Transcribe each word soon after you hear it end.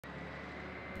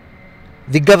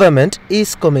The government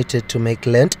is committed to make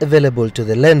land available to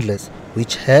the landless,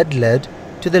 which had led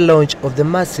to the launch of the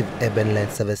massive urban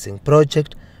land servicing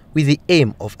project with the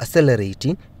aim of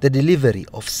accelerating the delivery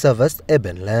of serviced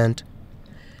urban land.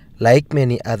 Like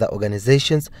many other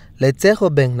organizations,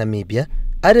 Letshego Bank Namibia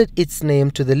added its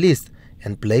name to the list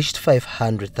and pledged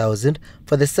 500,000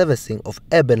 for the servicing of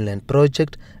urban land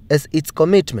project as its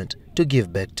commitment to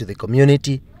give back to the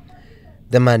community.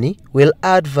 The money will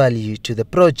add value to the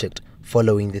project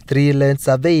following the 3 land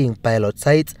surveying pilot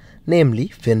sites, namely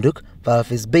Windhoek,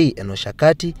 Walvis Bay and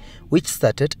Oshakati, which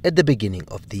started at the beginning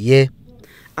of the year.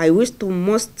 I wish to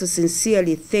most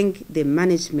sincerely thank the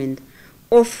management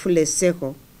of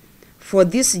Letshego for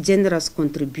this generous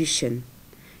contribution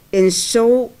and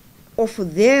show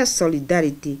of their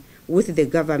solidarity with the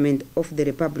government of the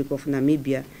Republic of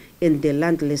Namibia and the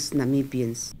landless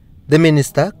Namibians. The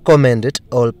minister commended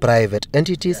all private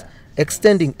entities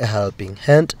extending a helping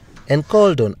hand and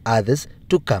called on others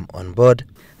to come on board.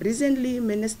 Recently,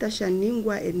 Minister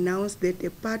Shaningwa announced that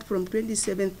apart from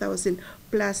 27,000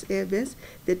 plus urbans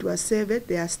that were surveyed,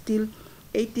 there are still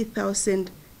 80,000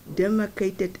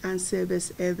 demarcated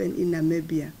unserviced urban in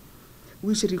Namibia,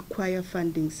 which require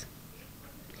fundings.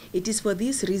 It is for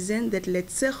this reason that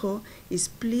Letshego is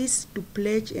pleased to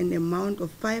pledge an amount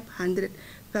of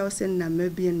 500,000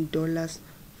 Namibian dollars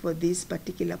for this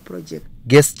particular project.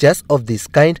 Gestures of this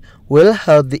kind will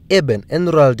help the Urban and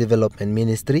Rural Development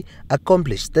Ministry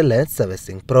accomplish the land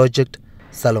servicing project.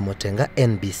 Salomo Tenga,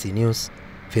 NBC News,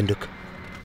 Windhoek.